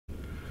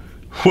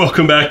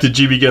Welcome back to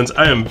GBGuns.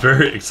 I am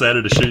very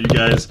excited to show you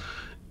guys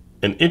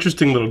an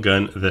interesting little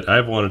gun that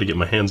I've wanted to get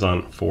my hands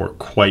on for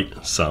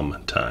quite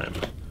some time.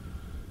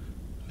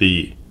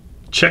 The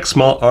Czech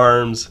Small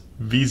Arms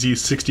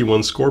VZ61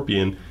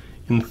 Skorpion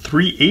in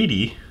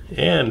 380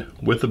 and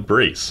with a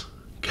brace.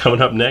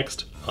 Coming up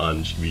next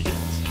on GBGuns.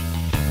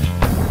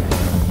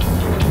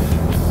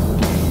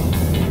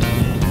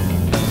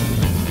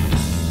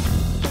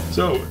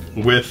 So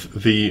with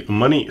the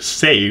money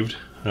saved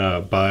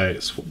by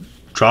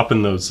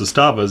dropping those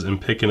Zastavas and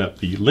picking up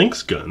the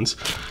Lynx guns,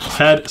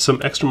 had some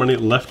extra money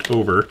left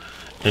over,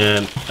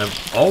 and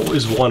I've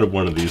always wanted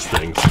one of these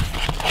things.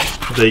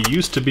 They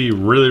used to be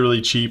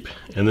really cheap,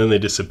 and then they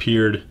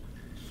disappeared.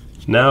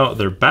 Now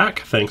they're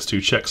back thanks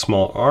to Czech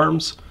Small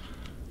Arms,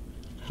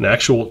 an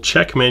actual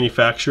Czech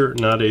manufacturer,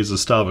 not a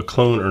Zastava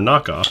clone or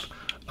knockoff,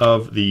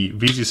 of the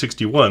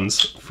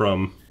VZ61s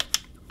from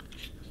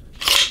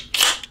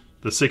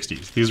the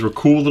 60s. These were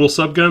cool little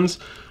subguns.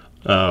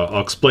 I'll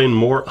explain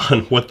more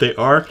on what they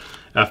are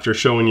after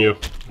showing you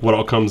what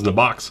all comes in the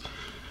box.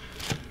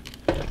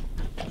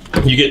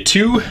 You get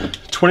two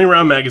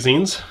 20-round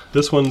magazines.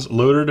 This one's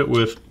loaded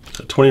with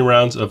 20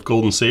 rounds of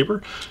Golden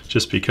Saber,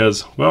 just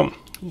because, well,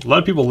 a lot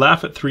of people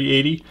laugh at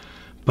 380,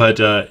 but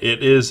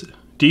it is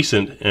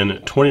decent,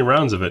 and 20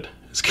 rounds of it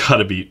has got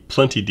to be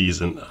plenty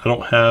decent. I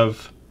don't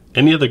have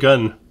any other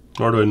gun,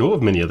 nor do I know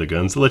of many other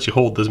guns that let you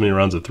hold this many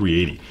rounds of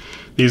 380.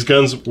 These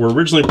guns were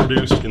originally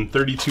produced in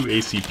 32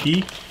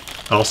 ACP,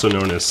 also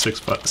known as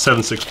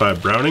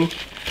 7.65 Browning,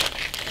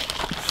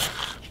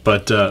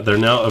 but they're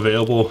now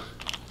available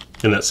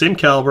in that same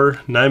caliber,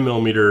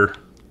 9mm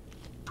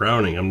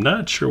Browning. I'm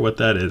not sure what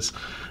that is.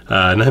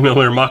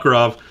 9mm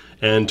Makarov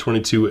and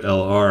 22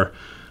 LR.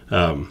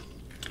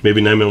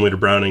 Maybe 9mm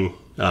Browning.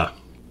 That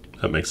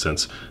makes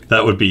sense.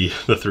 That would be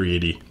the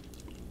 380.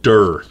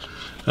 Durr.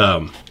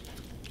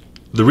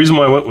 The reason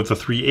why I went with the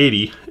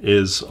 380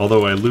 is,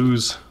 although I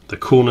lose the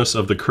coolness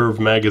of the curved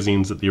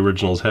magazines that the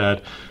originals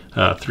had,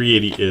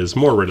 380 is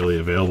more readily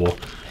available,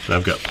 and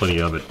I've got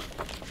plenty of it.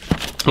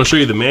 I'll show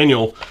you the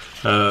manual.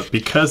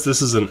 Because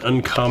this is an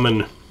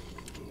uncommon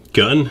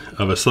gun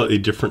of a slightly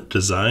different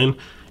design,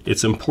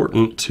 it's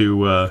important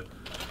to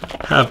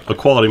have a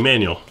quality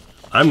manual.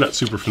 I'm not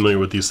super familiar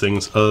with these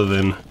things other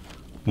than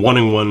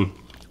wanting one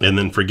and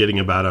then forgetting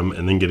about them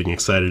and then getting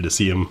excited to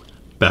see them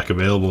back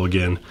available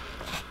again.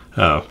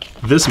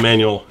 This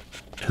manual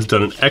has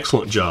done an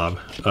excellent job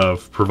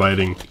of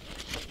providing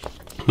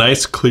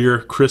nice, clear,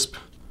 crisp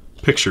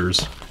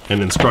pictures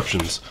and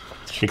instructions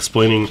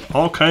explaining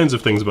all kinds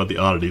of things about the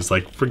oddities.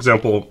 Like, for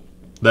example,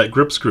 that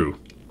grip screw.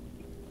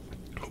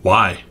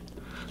 Why?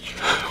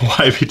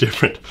 Why be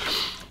different?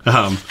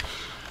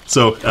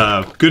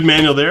 Good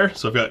manual there.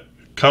 So I've got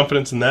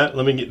confidence in that.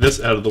 Let me get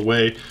this out of the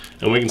way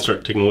and we can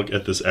start taking a look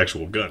at this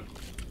actual gun.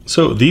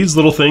 So these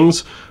little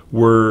things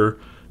were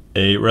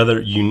a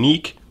rather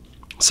unique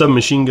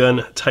submachine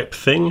gun type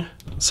thing,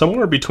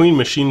 somewhere between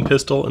machine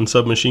pistol and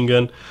submachine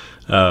gun.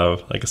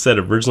 Like I said,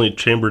 originally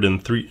chambered in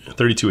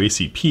 32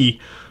 ACP,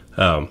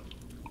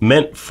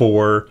 meant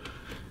for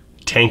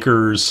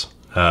tankers,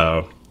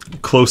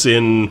 close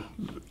in,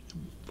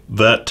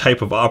 that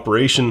type of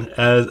operation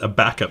as a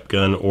backup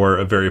gun or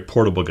a very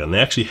portable gun. They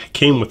actually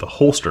came with a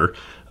holster.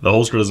 The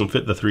holster doesn't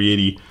fit the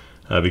 380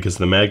 because of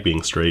the mag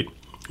being straight,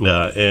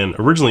 and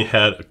originally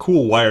had a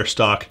cool wire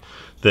stock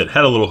that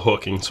had a little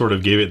hook and sort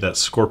of gave it that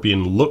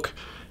Skorpion look,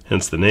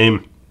 hence the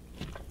name.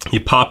 You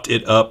popped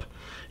it up,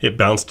 it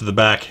bounced to the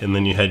back, and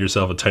then you had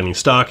yourself a tiny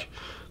stock.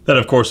 That,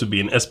 of course, would be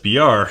an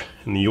SBR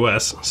in the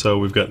US. So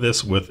we've got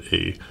this with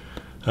a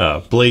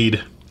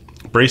blade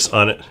brace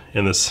on it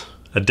and this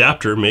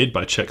adapter made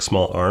by Czech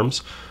Small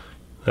Arms.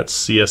 That's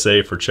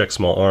CSA for Czech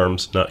Small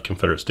Arms, not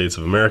Confederate States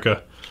of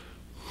America.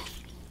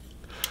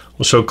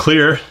 We'll show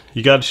clear.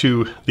 You got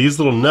these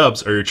little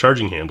nubs are your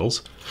charging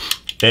handles.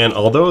 And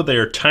although they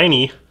are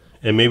tiny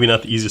and maybe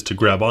not the easiest to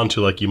grab onto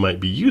like you might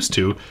be used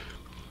to,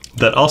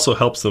 that also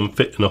helps them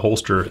fit in a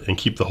holster and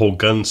keep the whole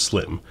gun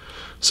slim.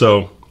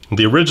 So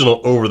the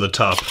original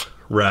over-the-top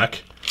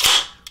rack,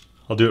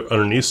 I'll do it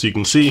underneath so you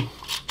can see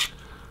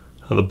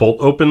how the bolt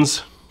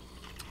opens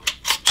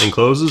and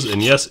closes,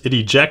 and yes, it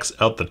ejects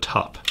out the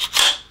top.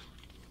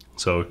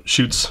 So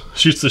shoots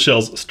the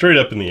shells straight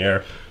up in the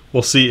air.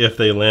 We'll see if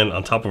they land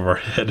on top of our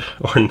head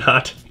or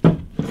not.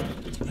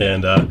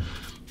 And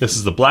this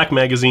is the black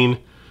magazine,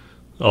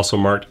 also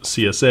marked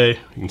CSA.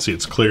 You can see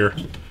it's clear.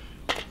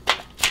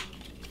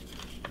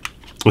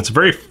 It's a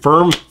very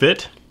firm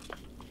fit.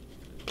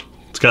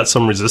 It's got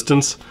some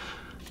resistance.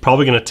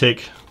 Probably going to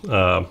take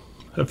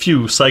a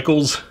few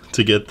cycles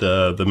to get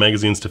the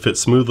magazines to fit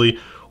smoothly,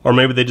 or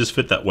maybe they just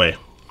fit that way.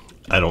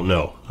 I don't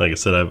know. Like I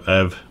said, I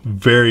have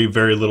very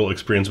little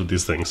experience with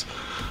these things.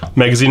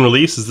 Magazine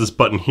release is this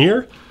button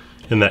here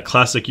in that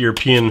classic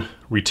European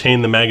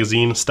retain the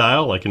magazine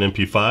style, like an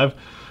MP5.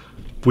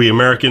 We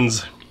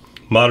Americans,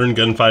 modern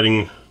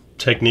gunfighting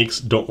techniques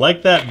don't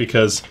like that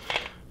because,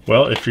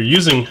 well, if you're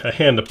using a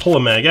hand to pull a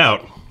mag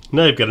out,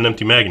 now you've got an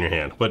empty mag in your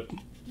hand, but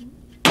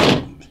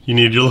you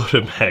need your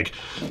loaded mag.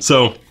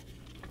 So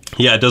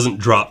yeah, it doesn't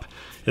drop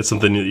it's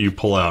something that you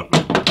pull out.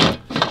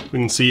 We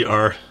can see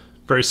our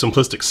very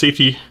simplistic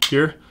safety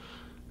here.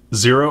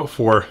 0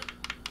 for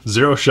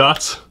 0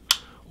 shots,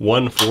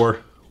 1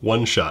 for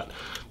 1 shot.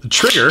 The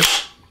trigger,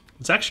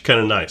 it's actually kind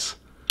of nice.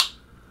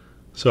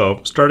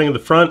 So starting at the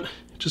front,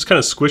 it just kind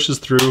of squishes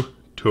through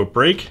to a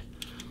break.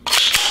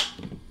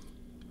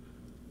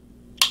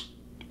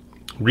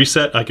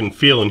 Reset, I can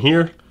feel in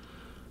here,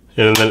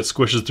 and then it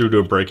squishes through to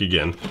a break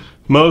again.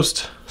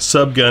 Most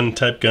sub-gun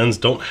type guns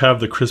don't have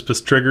the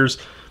crispest triggers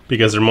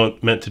because they're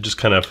meant to just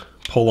kind of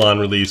pull on,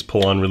 release,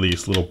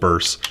 little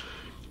bursts.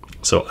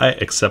 So I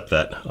accept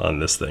that on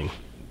this thing.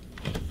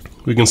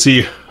 We can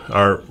see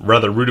our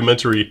rather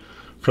rudimentary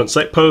front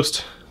sight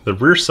post. The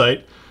rear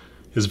sight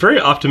is very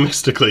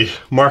optimistically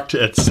marked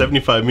at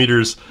 75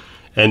 meters,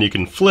 and you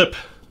can flip.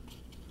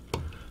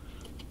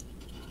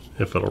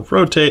 If it'll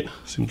rotate,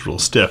 seems a little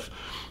stiff,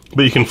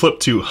 but you can flip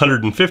to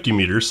 150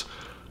 meters.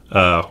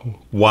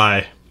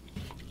 Why?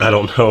 I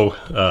don't know.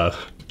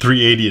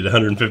 380 at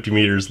 150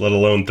 meters, let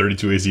alone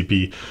 32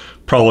 ACP.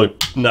 Probably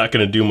not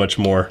going to do much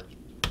more.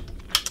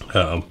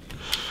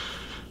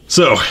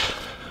 So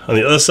on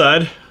the other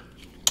side,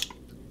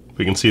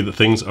 we can see that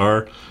things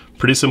are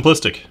pretty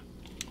simplistic,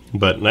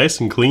 but nice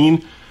and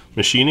clean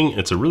machining.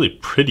 It's a really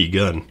pretty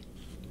gun,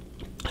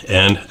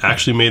 and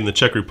actually made in the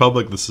Czech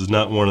Republic. This is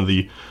not one of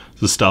the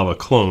Zastava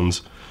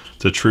clones.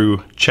 It's a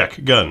true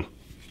Czech gun.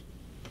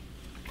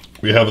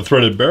 We have a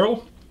threaded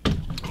barrel,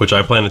 which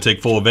I plan to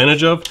take full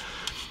advantage of.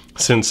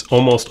 Since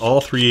almost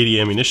all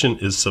 380 ammunition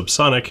is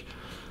subsonic,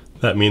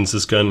 that means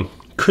this gun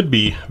could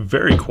be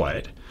very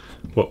quiet.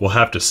 What we'll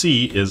have to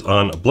see is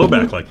on a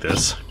blowback like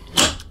this,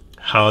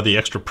 how the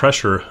extra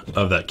pressure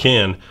of that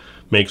can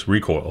makes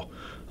recoil.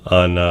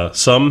 On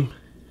some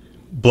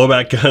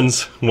blowback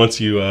guns, once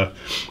you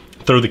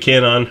throw the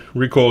can on,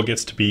 recoil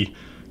gets to be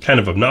kind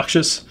of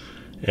obnoxious,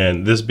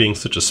 and this being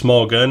such a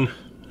small gun,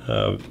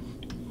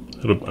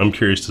 I'm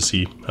curious to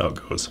see how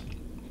it goes.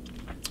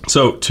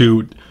 So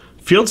to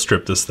field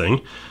strip this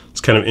thing,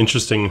 it's kind of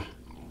interesting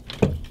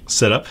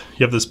setup.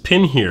 You have this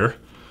pin here,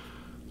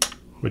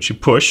 which you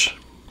push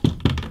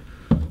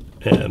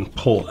and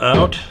pull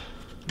out.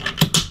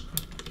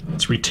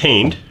 It's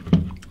retained.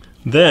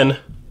 Then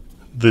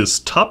this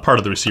top part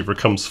of the receiver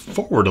comes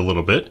forward a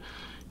little bit.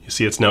 You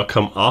see it's now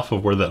come off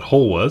of where that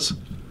hole was.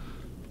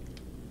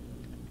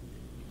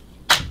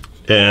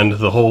 And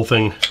the whole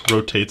thing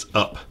rotates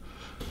up.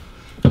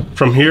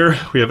 From here,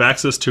 we have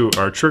access to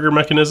our trigger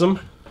mechanism,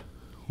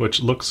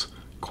 which looks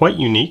quite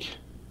unique.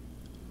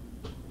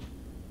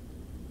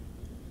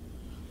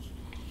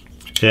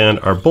 And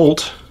our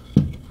bolt.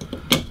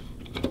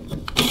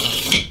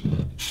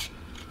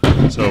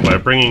 So by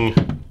bringing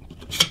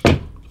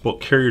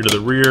bolt carrier to the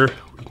rear,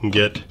 we can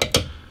get,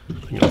 I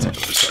think that's on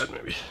the other side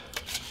maybe,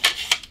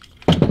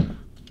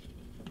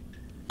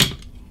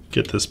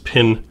 get this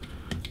pin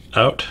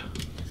out.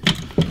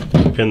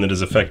 Pin that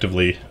is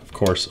effectively, of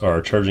course,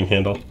 our charging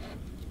handle.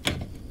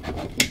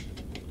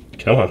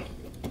 Come on.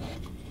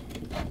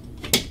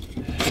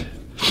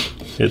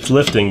 It's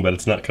lifting, but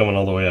it's not coming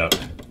all the way out.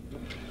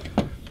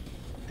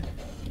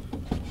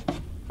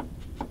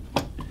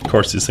 Of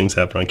course, these things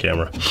happen on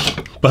camera.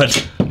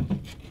 But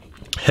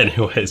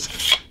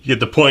anyways, you get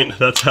the point.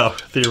 That's how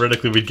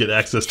theoretically we'd get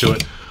access to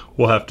it.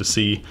 We'll have to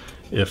see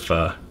if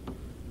that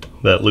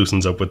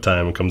loosens up with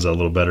time and comes out a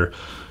little better.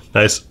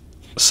 Nice,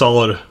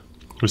 solid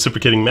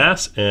reciprocating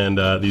mass, and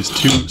these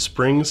two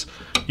springs,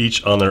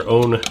 each on their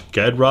own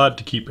guide rod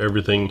to keep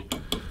everything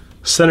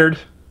centered.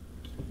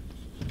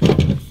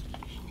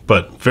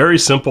 But very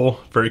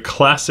simple, very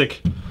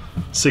classic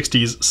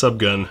 60s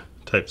subgun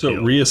type feel.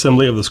 So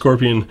reassembly of the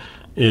Skorpion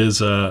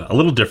is a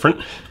little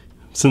different.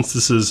 Since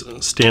this is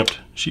stamped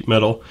sheet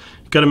metal,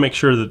 you've got to make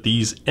sure that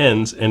these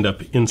ends end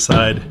up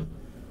inside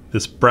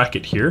this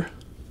bracket here.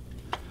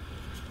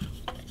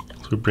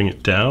 So we bring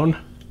it down,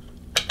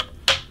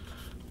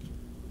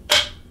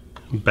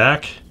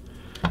 back,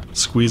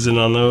 squeeze in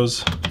on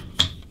those,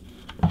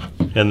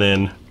 and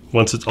then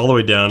once it's all the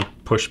way down,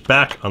 push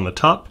back on the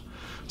top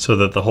so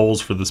that the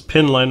holes for this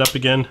pin line up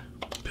again,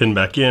 pin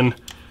back in,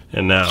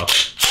 and now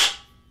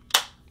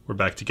we're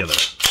back together.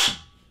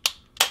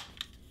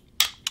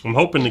 I'm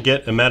hoping to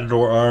get a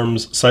Matador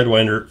Arms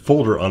Sidewinder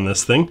folder on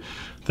this thing.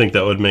 I think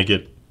that would make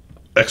it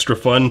extra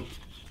fun.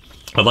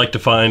 I'd like to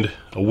find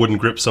a wooden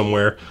grip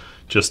somewhere,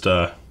 just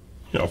you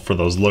know, for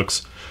those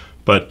looks.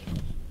 But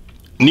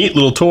neat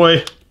little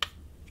toy,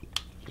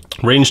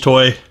 range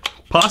toy,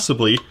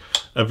 possibly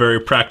a very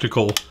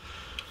practical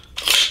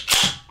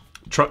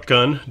truck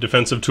gun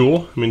defensive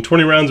tool. I mean,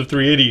 20 rounds of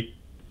 380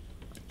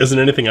 isn't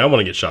anything I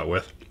want to get shot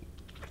with.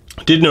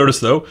 I did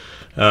notice though,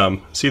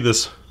 see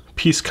this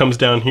piece comes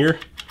down here,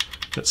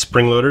 that's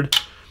spring loaded.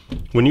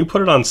 When you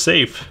put it on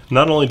safe,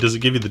 not only does it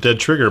give you the dead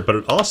trigger, but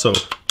it also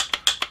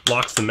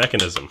locks the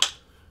mechanism.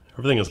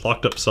 Everything is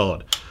locked up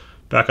solid.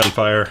 Back on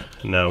fire,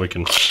 and now we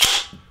can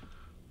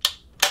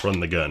run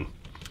the gun.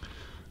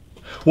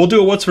 We'll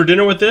do a what's for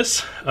dinner with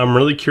this. I'm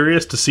really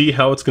curious to see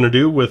how it's going to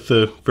do with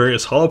the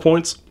various hollow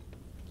points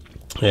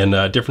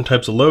and different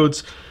types of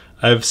loads.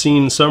 I've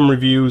seen some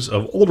reviews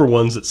of older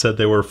ones that said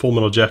they were full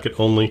metal jacket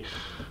only,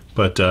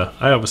 but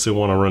I obviously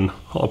want to run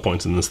hollow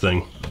points in this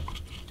thing.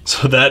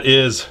 So that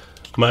is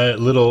my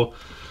little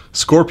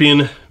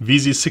Skorpion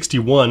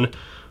VZ61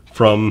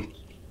 from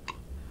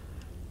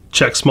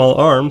Czech Small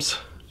Arms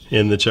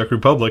in the Czech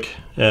Republic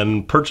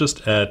and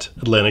purchased at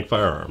Atlantic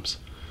Firearms.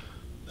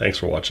 Thanks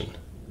for watching.